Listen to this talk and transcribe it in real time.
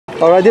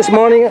All right, this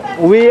morning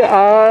we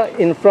are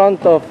in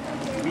front of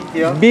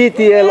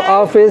BTL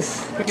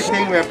office,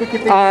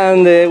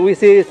 and we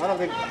see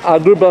a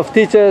group of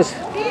teachers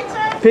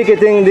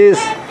picketing this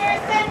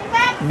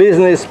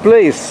business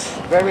place.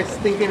 Very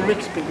stinking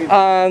rich people.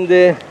 And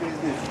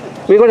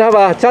we're going to have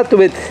a chat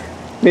with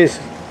Miss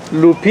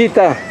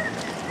Lupita.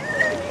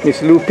 Miss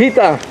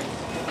Lupita.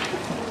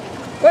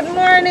 Good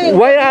morning.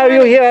 Why are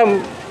you here,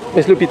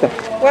 Miss Lupita?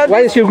 Well, why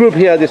is your group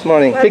here this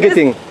morning,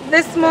 picketing?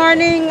 This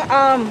morning,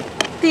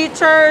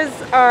 teachers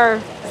are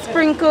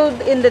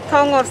sprinkled in the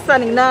town of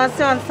San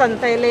Ignacio and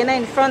Santa Elena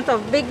in front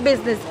of big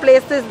business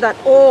places that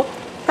owe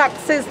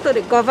taxes to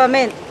the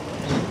government.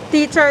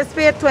 Teachers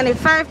pay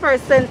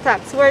 25%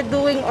 tax. We're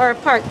doing our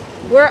part.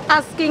 We're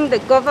asking the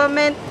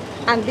government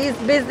and these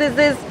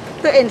businesses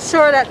to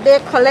ensure that they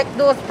collect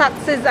those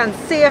taxes and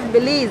save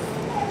Belize.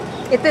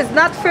 It is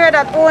not fair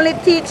that only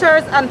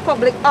teachers and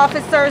public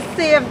officers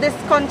save this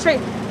country.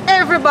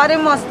 Everybody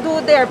must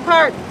do their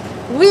part.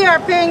 We are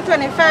paying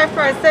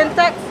 25%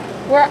 tax.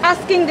 We're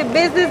asking the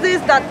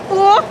businesses that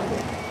owe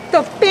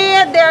to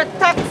pay their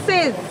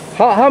taxes.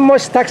 How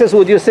much taxes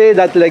would you say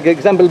that, like,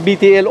 example,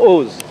 BTL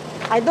owes?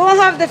 I don't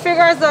have the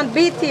figures on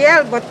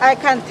BTL, but I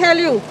can tell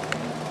you,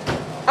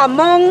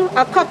 among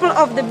a couple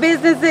of the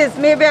businesses,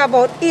 maybe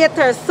about 8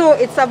 or so,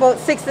 it's about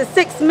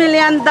 $66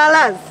 million.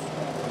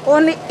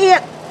 Only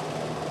 8.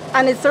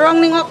 And it's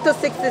rounding up to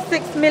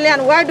 66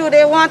 million. Why do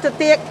they want to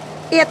take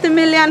 80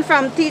 million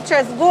from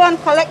teachers? Go and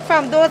collect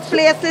from those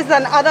places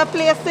and other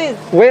places.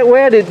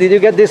 Where did you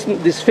get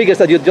these figures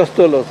that you just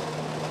told us?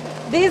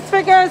 These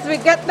figures, we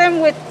get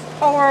them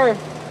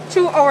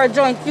through our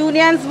joint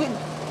unions.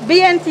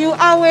 BNTU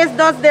always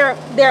does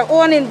their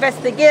own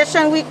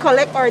investigation. We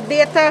collect our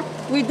data.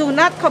 We do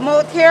not come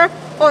out here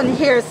on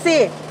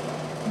hearsay.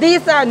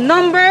 These are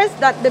numbers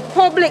that the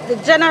public, the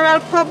general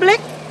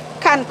public,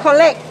 can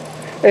collect.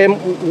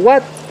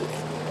 What?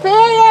 Pay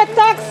your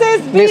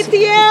taxes,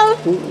 BTL.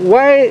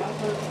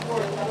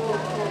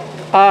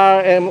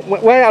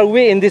 Why are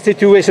we in this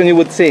situation, you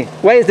would say?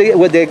 Why is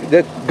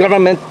the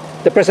government,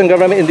 the present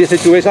government, in this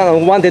situation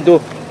and wanted to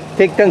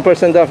take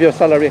 10% of your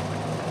salary?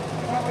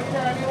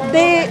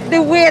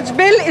 The wage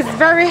bill is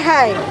very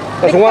high.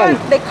 That's one.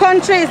 The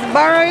country is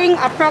borrowing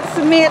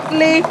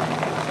approximately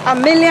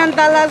 $1 million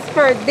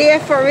per day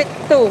for it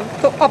to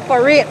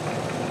operate.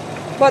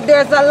 But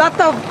there's a lot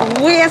of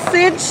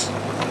wastage.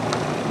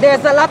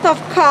 There's a lot of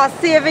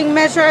cost-saving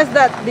measures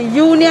that the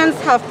unions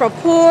have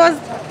proposed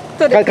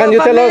to the government. Can you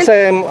tell us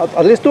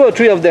at least 2 or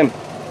 3 of them?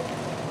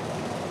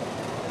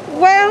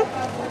 Well,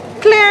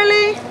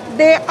 clearly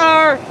they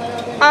are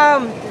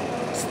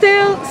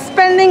still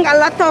spending a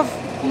lot of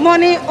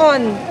money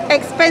on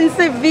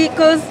expensive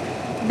vehicles.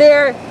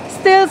 They're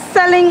still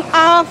selling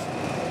off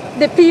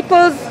the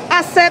people's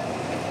assets.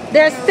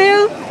 They're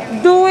still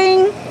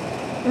doing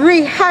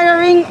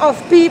rehiring of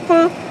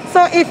people.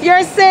 So if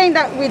you're saying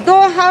that we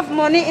don't have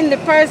money in the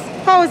purse,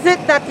 how is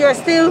it that you're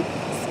still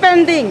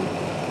spending?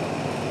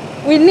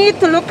 We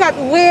need to look at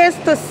ways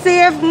to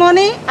save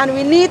money, and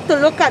we need to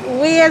look at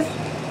ways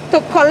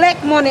to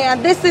collect money.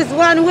 And this is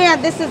one way,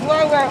 and this is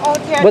why we're out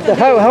here But today.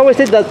 how is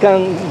it that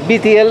can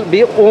BTL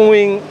be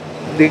owing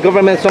the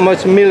government so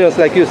much millions,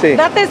 like you say?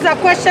 That is a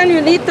question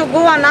you need to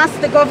go and ask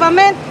the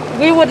government.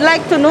 We would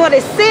like to know the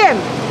same.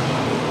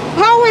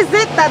 How is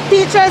it that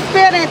teachers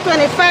pay a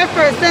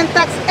 25%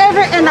 tax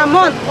in a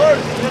month,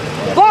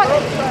 but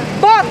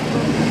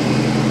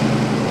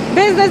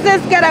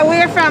businesses get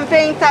away from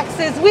paying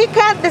taxes? We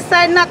can't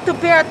decide not to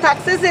pay our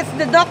taxes. It's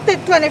deducted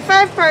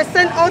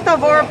 25% out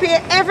of our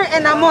pay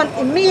in a month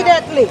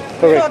immediately.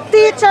 Correct. So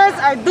teachers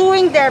are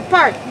doing their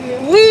part.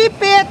 We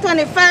pay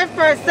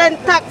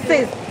 25%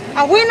 taxes,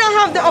 and we don't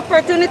have the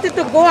opportunity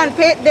to go and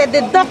pay. They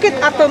deduct it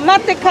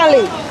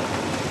automatically.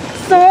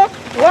 So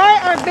why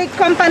are big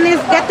companies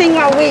getting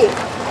away?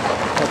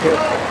 Okay.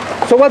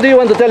 So what do you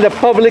want to tell the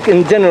public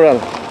in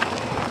general?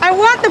 I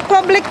want the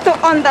public to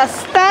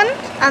understand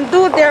and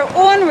do their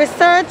own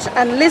research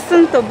and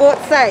listen to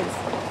both sides.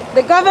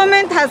 The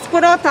government has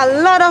put out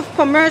a lot of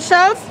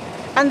commercials,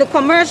 and the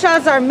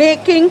commercials are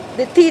making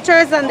the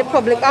teachers and the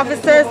public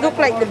officers look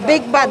like the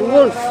big bad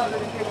wolf.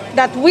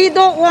 That we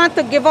don't want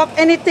to give up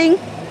anything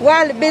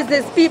while the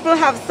business people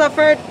have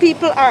suffered,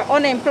 people are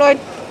unemployed.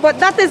 But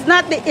that is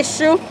not the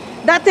issue.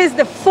 That is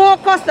the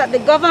focus that the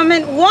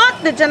government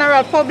wants the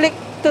general public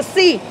to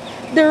see.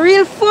 The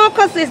real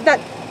focus is that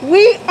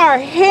we are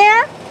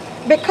here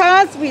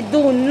because we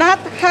do not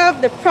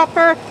have the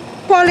proper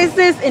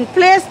policies in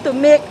place to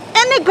make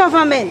any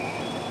government,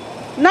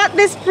 not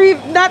this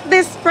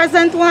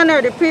present one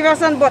or the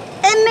previous one, but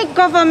any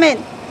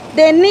government,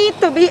 they need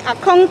to be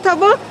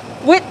accountable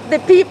with the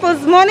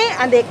people's money,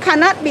 and they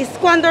cannot be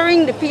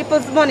squandering the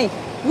people's money.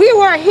 We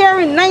were here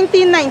in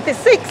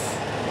 1996.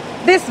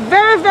 This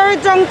very, very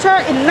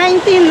juncture in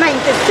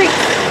 1996.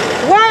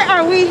 Why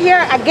are we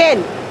here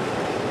again?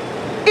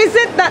 Is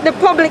it that the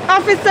public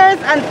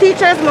officers and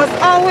teachers must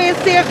always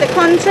save the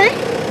country?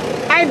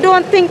 I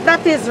don't think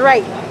that is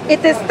right.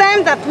 It is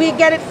time that we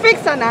get it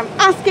fixed, and I'm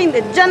asking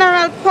the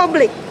general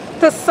public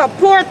to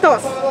support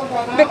us,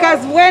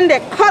 because when they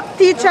cut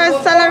teachers'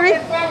 salary,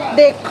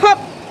 they cut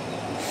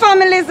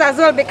families as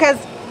well, because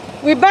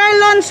we buy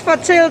lunch for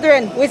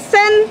children. We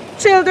send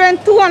children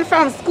to and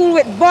from school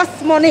with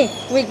bus money.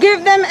 We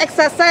give them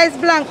exercise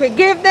blank. We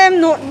give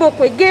them notebook.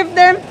 We give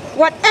them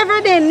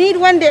whatever they need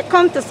when they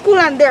come to school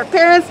and their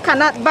parents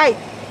cannot buy.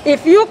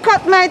 If you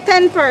cut my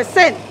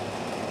 10%,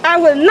 I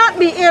will not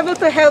be able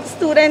to help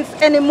students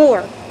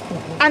anymore.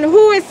 And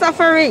who is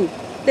suffering?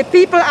 The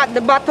people at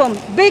the bottom.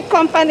 Big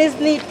companies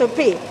need to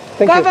pay.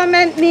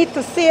 Government need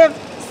to save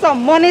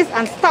some monies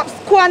and stop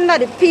squander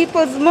the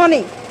people's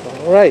money.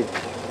 All right.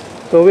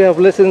 So we have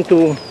listened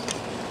to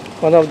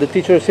one of the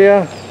teachers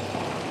here,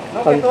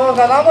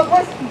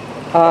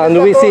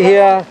 and we see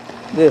here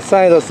the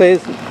sign that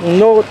says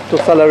no to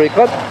salary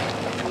cut,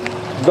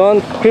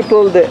 don't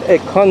cripple the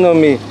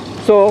economy.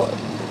 So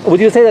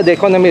would you say that the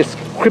economy is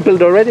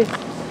crippled already?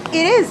 It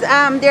is.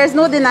 There's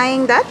no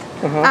denying that.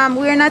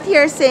 We're not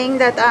here saying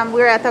that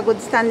we're at a good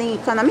standing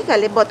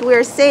economically, but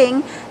we're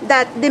saying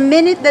that the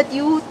minute that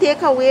you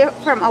take away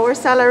from our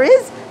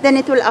salaries, then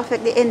it will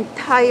affect the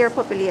entire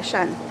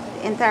population.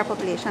 The entire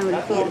population will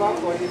feel.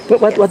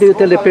 What do you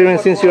tell the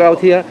parents since you're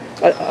out here?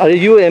 Are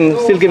you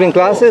still giving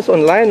classes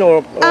online or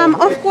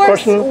of course,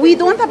 personal? we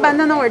don't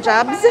abandon our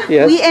jobs.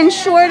 Yes. We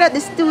ensure that the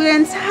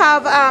students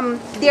have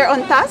their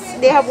own tasks.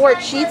 They have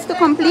worksheets to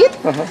complete.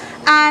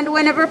 And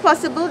whenever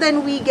possible,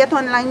 then we get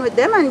online with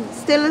them and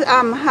still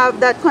have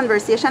that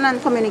conversation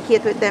and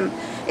communicate with them.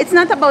 It's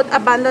not about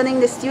abandoning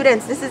the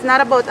students. This is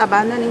not about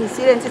abandoning the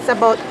students. It's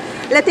about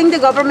letting the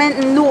government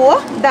know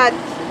that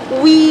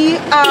we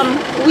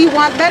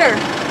want better.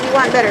 We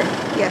want better.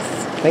 Yes.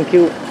 Thank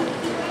you.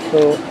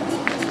 So,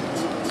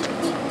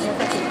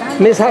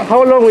 Miss,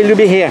 how long will you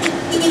be here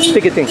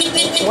picketing?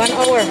 1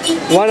 hour.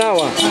 1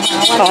 hour.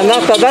 And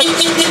after that?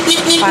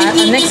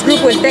 Next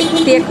group will take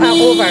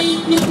over.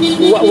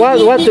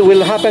 What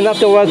will happen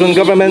afterwards when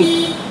government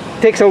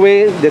takes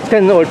away the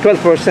 10 or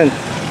 12%?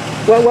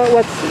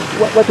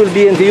 What will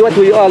BNTU, what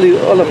will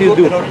all of you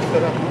do?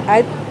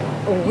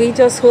 We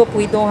just hope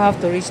we don't have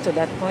to reach to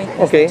that point.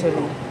 Okay.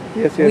 Actually.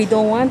 Yes. We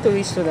don't want to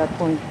reach to that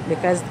point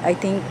because I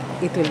think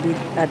it will be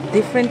a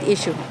different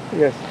issue.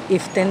 Yes.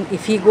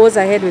 If he goes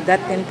ahead with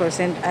that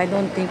 10%, I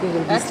don't think we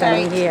will be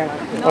standing here.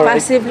 All right.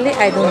 Passively,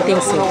 I don't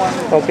think so.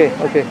 Okay.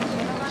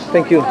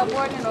 Thank you.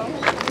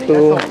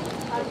 So,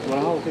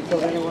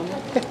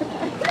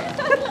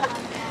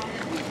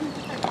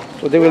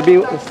 so they will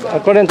be,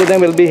 according to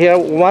them, will be here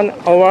 1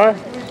 hour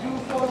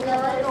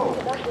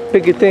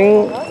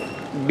picketing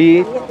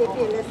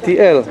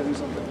BTL.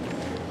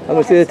 And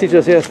we see the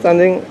teachers here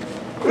standing,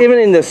 even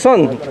in the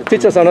sun.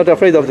 Teachers are not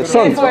afraid of the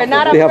sun.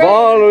 They have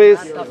always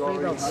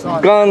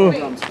gone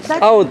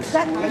out,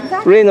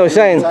 rain or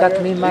shine. Got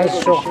me my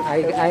stroke.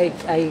 I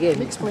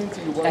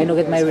don't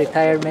get my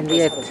retirement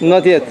yet.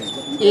 Not yet.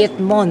 8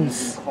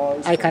 months.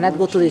 I cannot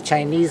go to the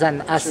Chinese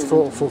and ask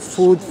for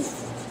food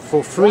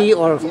for free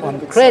or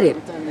on credit.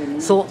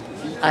 So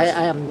I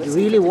am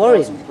really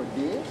worried.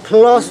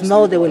 Plus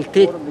now they will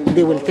take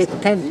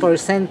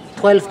 10%,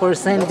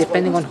 12%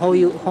 depending on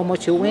how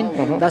much you win.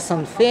 That's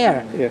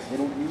unfair. Yes.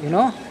 You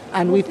know,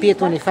 and we pay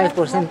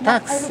 25%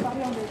 tax.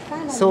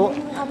 So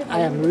I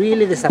am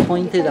really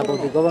disappointed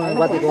about the government,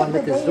 what the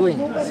government is doing.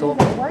 So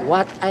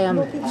what I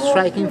am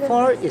striking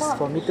for is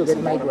for me to get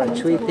my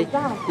gratuity.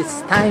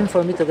 It's time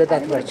for me to get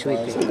that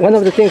gratuity. One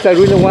of the things I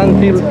really want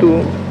people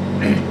to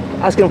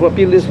asking for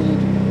people is,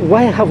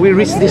 why have we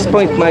reached this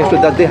point,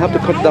 Maestro, that they have to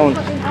cut 10%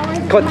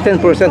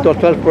 or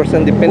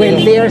 12% depending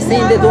Well, they are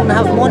saying they don't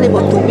have money,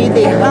 but to me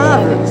they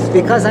have,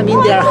 because I mean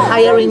they are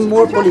hiring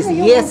more police.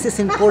 Yes, it's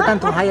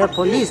important to hire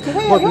police,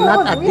 but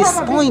not at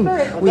this point.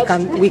 We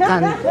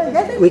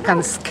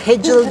can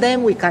schedule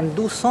them. We can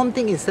do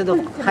something instead of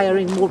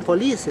hiring more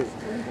police.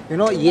 You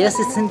know, yes,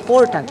 it's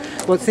important,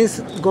 but since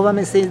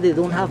government says they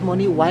don't have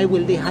money, why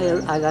will they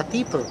hire other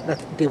people?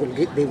 That they will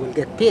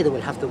get paid. They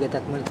will have to get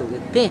that money to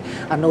get paid,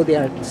 and now they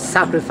are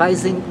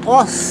sacrificing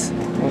us.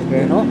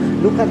 Okay. You know,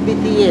 look at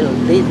BTL.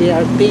 They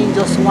are paying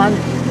just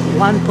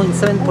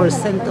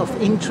 1.7% of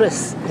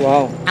interest.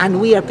 Wow. And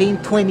we are paying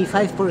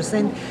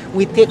 25%.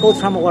 We take out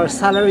from our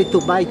salary to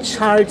buy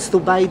charts, to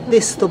buy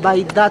this, to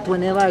buy that.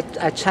 Whenever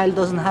a child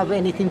doesn't have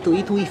anything to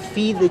eat, we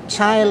feed the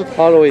child.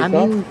 Always. I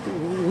mean,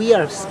 we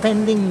are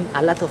spending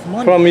a lot of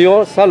money. From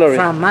your salary?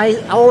 From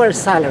our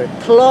salary.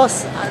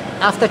 Plus,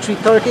 after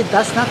 3:30,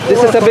 that's not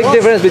This is a big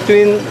difference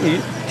between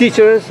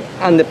teachers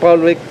and the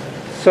public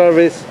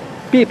service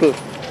people.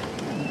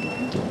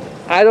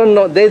 I don't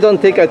know, they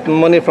don't take out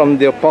money from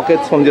their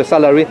pockets, from their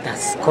salary.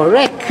 That's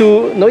correct.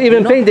 To not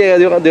even pay their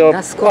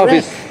That's correct.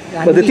 office.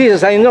 But the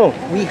teachers, I know.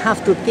 We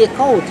have to take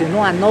out, you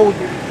know, and now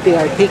they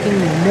are taking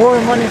more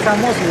money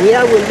from us.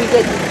 Where will we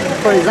get,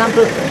 for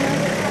example,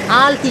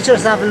 all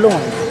teachers have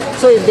loans.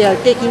 So if they are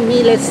taking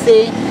me, let's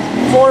say,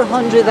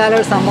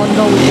 $400 a month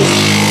now, which is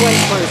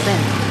 12%,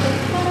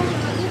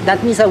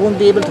 that means I won't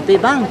be able to pay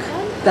bank.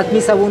 That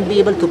means I won't be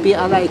able to pay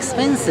other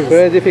expenses.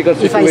 Very difficult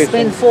situation. If I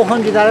spend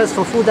 $400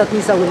 for food, that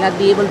means I will not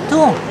be able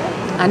to.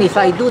 And if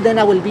I do, then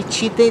I will be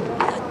cheated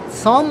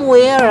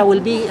somewhere I will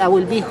be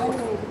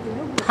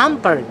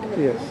hampered.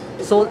 Yes.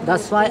 So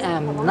that's why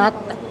I'm not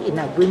in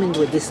agreement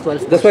with this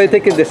 12%. That's why I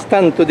taking the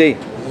stand today.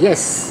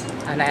 Yes,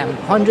 and I am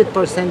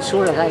 100%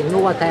 sure that I know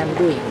what I am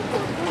doing.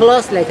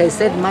 Plus, like I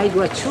said, my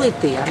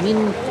gratuity. I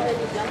mean,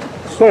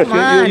 Of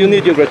course, you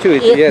need your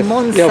gratuity. 8 Yes.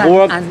 months You have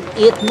worked. and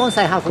 8 months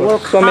I have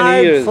worked so many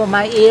hard years. for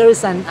my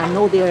ears, and I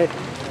know they're,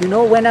 you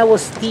know, when I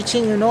was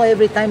teaching, you know,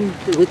 every time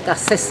with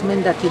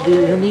assessment that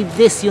you need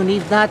this, you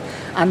need that.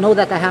 I know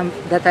that I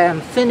am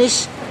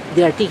finished.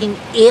 They are taking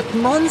 8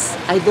 months.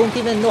 I don't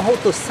even know how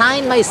to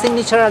sign my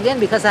signature again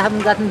because I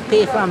haven't gotten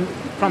paid from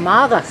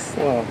August.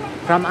 Wow.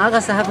 From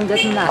August, I haven't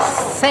gotten a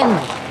cent.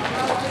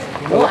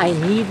 You know, I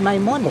need my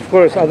money. Of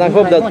course, and I need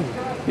hope my that money.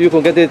 you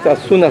can get it as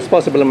soon as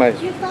possible, Mike.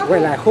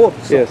 Well, I hope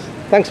so. Yes.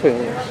 Thanks for it.